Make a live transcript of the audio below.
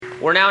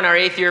We're now in our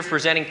 8th year of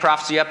presenting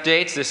prophecy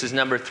updates. This is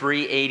number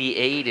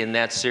 388 in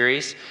that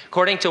series.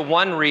 According to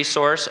one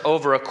resource,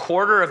 over a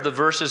quarter of the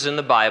verses in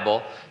the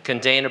Bible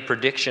contain a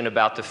prediction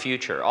about the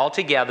future.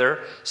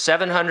 Altogether,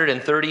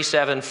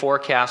 737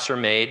 forecasts are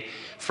made,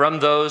 from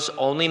those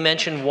only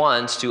mentioned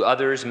once to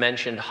others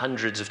mentioned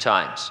hundreds of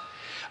times.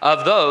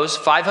 Of those,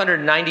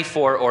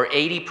 594 or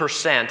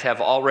 80% have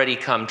already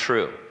come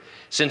true.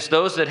 Since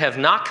those that have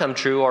not come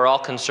true are all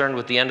concerned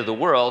with the end of the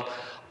world,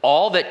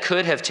 all that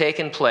could have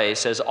taken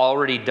place has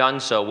already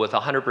done so with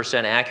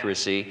 100%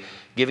 accuracy,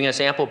 giving us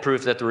ample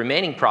proof that the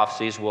remaining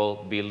prophecies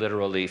will be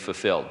literally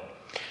fulfilled.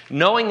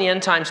 Knowing the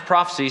end times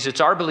prophecies,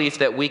 it's our belief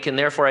that we can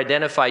therefore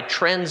identify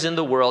trends in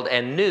the world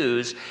and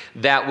news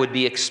that would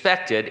be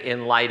expected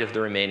in light of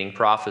the remaining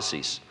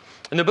prophecies.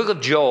 In the book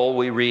of Joel,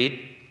 we read,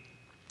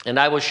 "And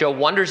I will show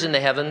wonders in the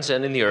heavens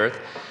and in the earth,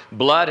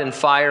 blood and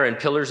fire and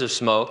pillars of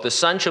smoke. The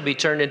sun shall be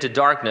turned into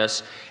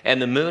darkness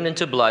and the moon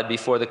into blood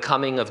before the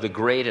coming of the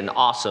great and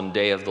awesome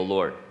day of the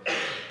Lord."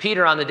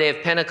 Peter, on the day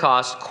of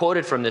Pentecost,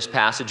 quoted from this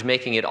passage,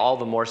 making it all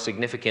the more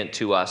significant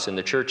to us in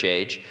the church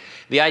age.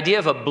 The idea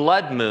of a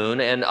blood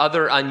moon and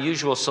other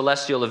unusual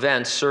celestial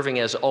events serving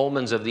as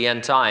omens of the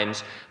end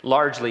times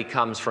largely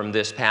comes from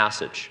this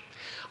passage.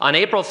 On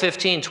April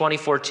 15,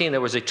 2014, there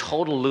was a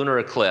total lunar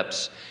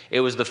eclipse. It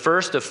was the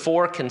first of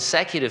 4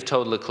 consecutive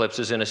total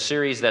eclipses in a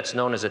series that's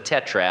known as a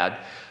tetrad.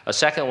 A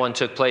second one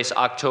took place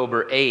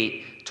October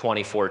 8,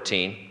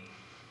 2014.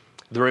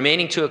 The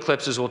remaining 2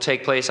 eclipses will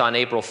take place on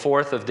April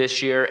 4th of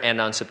this year and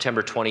on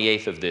September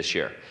 28th of this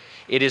year.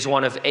 It is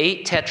one of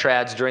 8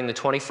 tetrads during the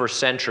 21st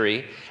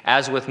century.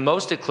 As with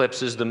most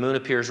eclipses, the moon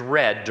appears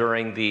red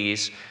during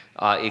these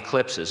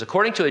eclipses.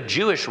 According to a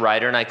Jewish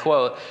writer, and I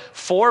quote,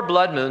 4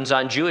 blood moons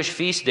on Jewish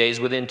feast days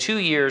within 2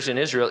 years in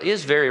Israel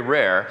is very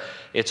rare.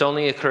 It's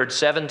only occurred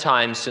 7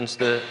 times since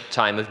the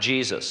time of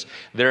Jesus.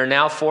 There are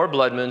now 4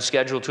 blood moons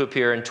scheduled to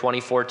appear in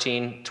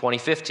 2014,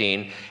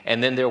 2015,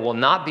 and then there will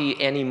not be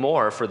any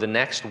more for the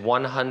next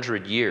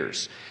 100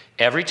 years.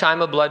 Every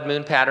time a blood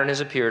moon pattern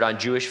has appeared on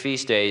Jewish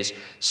feast days,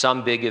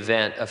 some big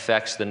event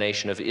affects the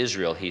nation of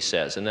Israel, he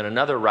says. And then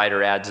another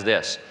writer adds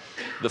this: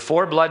 the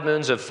 4 blood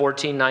moons of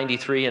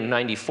 1493 and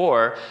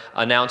 94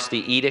 announced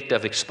the Edict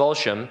of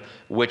Expulsion,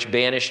 which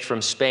banished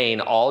from Spain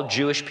all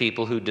Jewish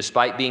people who,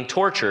 despite being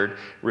tortured,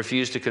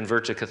 refused to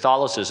convert to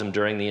Catholicism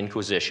during the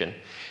Inquisition.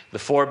 The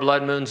 4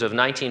 blood moons of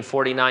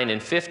 1949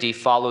 and 50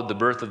 followed the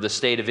birth of the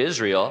State of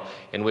Israel,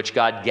 in which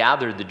God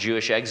gathered the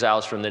Jewish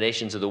exiles from the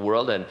nations of the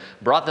world and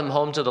brought them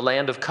home to the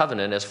land of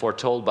covenant, as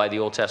foretold by the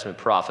Old Testament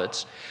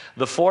prophets.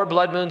 The 4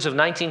 blood moons of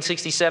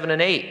 1967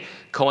 and 8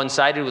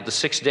 coincided with the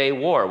 6-Day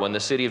War, when the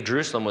city of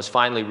Jerusalem was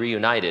finally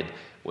reunited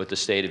with the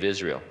State of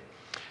Israel.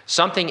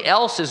 Something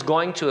else is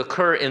going to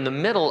occur in the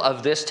middle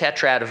of this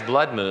tetrad of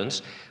blood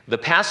moons. The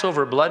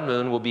Passover blood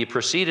moon will be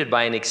preceded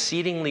by an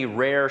exceedingly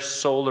rare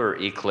solar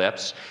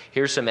eclipse.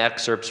 Here's some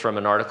excerpts from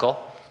an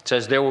article. It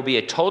says, there will be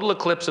a total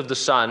eclipse of the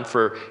sun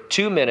for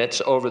 2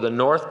 minutes over the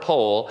North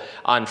Pole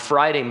on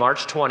Friday,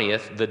 March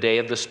 20th, the day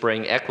of the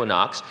spring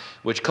equinox,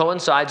 which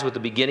coincides with the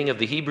beginning of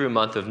the Hebrew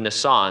month of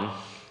Nisan,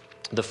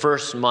 the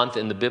first month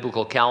in the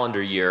biblical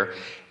calendar year,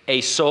 a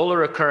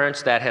solar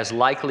occurrence that has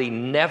likely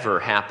never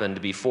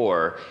happened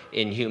before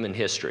in human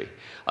history.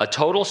 A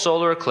total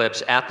solar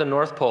eclipse at the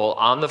North Pole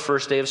on the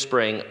first day of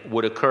spring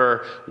would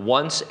occur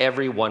once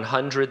every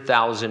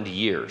 100,000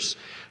 years.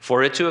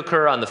 For it to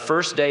occur on the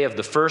first day of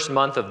the first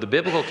month of the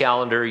biblical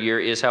calendar year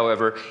is,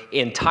 however,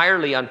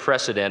 entirely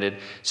unprecedented,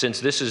 since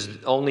this is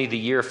only the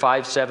year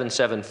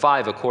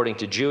 5775 according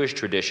to Jewish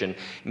tradition,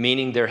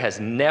 meaning there has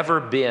never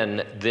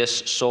been this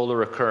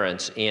solar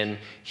occurrence in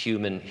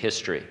human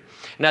history.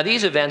 Now,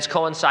 these events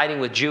coinciding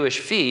with Jewish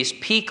feasts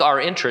pique our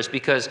interest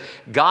because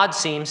God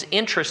seems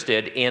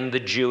interested in the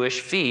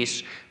Jewish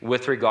feasts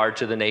with regard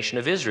to the nation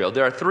of Israel.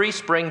 There are 3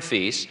 spring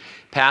feasts: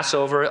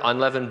 Passover,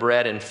 unleavened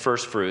bread, and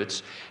first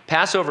fruits.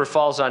 Passover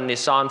falls on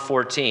Nisan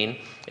 14.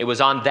 It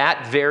was on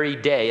that very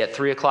day at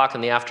 3 o'clock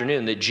in the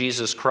afternoon that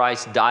Jesus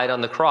Christ died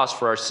on the cross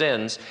for our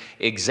sins,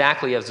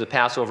 exactly as the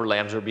Passover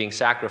lambs were being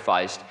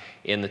sacrificed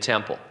in the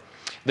temple.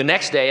 The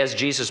next day, as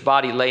Jesus'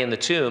 body lay in the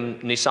tomb,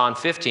 Nisan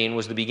 15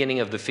 was the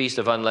beginning of the Feast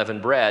of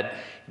Unleavened Bread.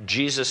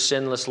 Jesus'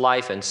 sinless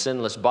life and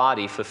sinless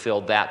body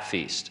fulfilled that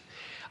feast.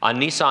 On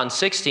Nisan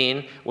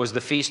 16 was the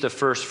Feast of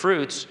First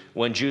Fruits,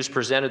 when Jews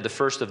presented the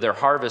first of their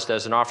harvest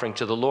as an offering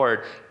to the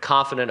Lord,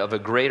 confident of a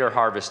greater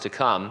harvest to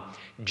come.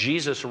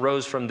 Jesus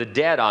rose from the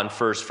dead on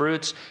first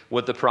fruits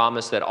with the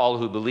promise that all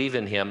who believe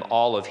in him,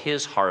 all of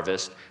his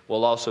harvest,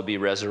 will also be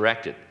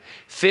resurrected.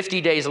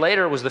 50 days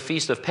later was the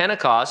Feast of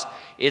Pentecost.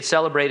 It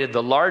celebrated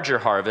the larger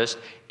harvest.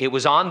 It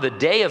was on the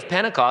day of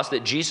Pentecost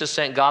that Jesus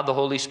sent God the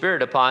Holy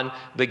Spirit upon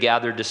the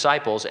gathered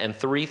disciples, and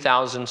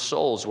 3,000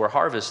 souls were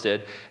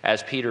harvested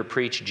as Peter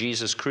preached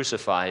Jesus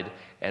crucified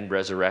and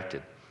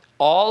resurrected.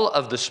 All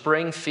of the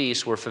spring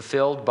feasts were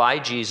fulfilled by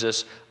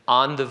Jesus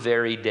on the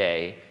very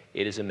day.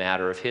 It is a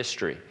matter of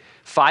history.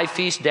 5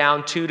 feasts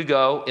down, 2 to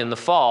go in the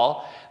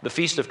fall. The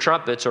Feast of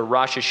Trumpets, or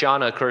Rosh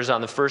Hashanah, occurs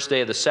on the first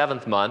day of the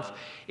 7th month.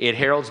 It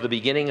heralds the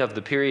beginning of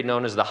the period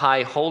known as the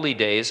High Holy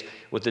Days,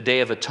 with the Day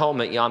of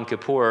Atonement, Yom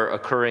Kippur,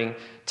 occurring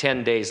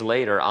 10 days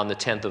later on the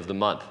 10th of the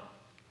month.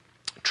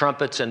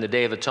 Trumpets and the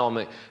Day of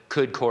Atonement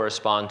could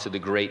correspond to the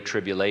Great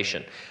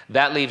Tribulation.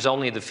 That leaves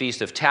only the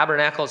Feast of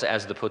Tabernacles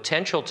as the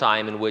potential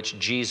time in which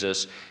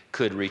Jesus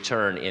could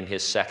return in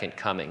his second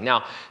coming.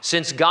 Now,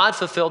 since God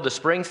fulfilled the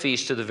spring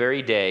feast to the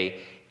very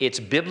day, it's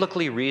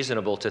biblically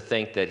reasonable to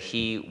think that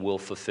he will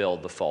fulfill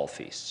the fall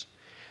feasts.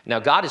 Now,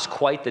 God is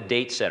quite the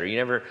date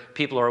setter.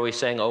 People are always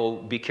saying, oh,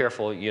 be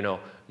careful,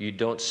 you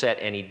don't set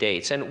any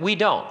dates. And we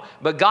don't,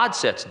 but God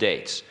sets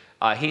dates.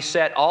 He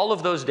set all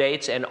of those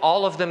dates, and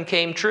all of them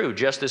came true,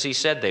 just as he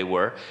said they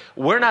were.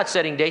 We're not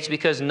setting dates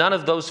because none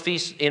of those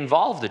feasts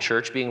involve the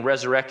church being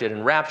resurrected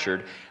and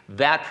raptured.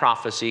 That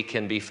prophecy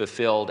can be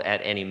fulfilled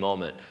at any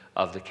moment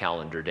of the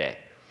calendar day.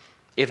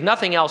 If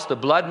nothing else, the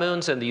blood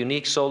moons and the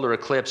unique solar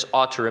eclipse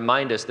ought to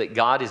remind us that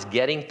God is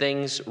getting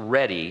things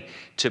ready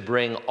to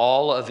bring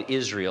all of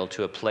Israel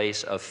to a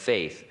place of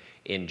faith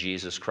in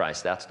Jesus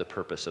Christ. That's the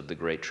purpose of the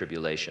Great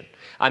Tribulation.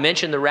 I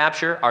mentioned the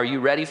rapture. Are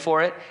you ready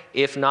for it?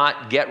 If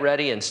not, get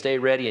ready and stay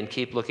ready and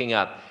keep looking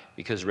up,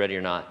 because ready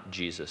or not,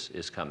 Jesus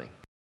is coming.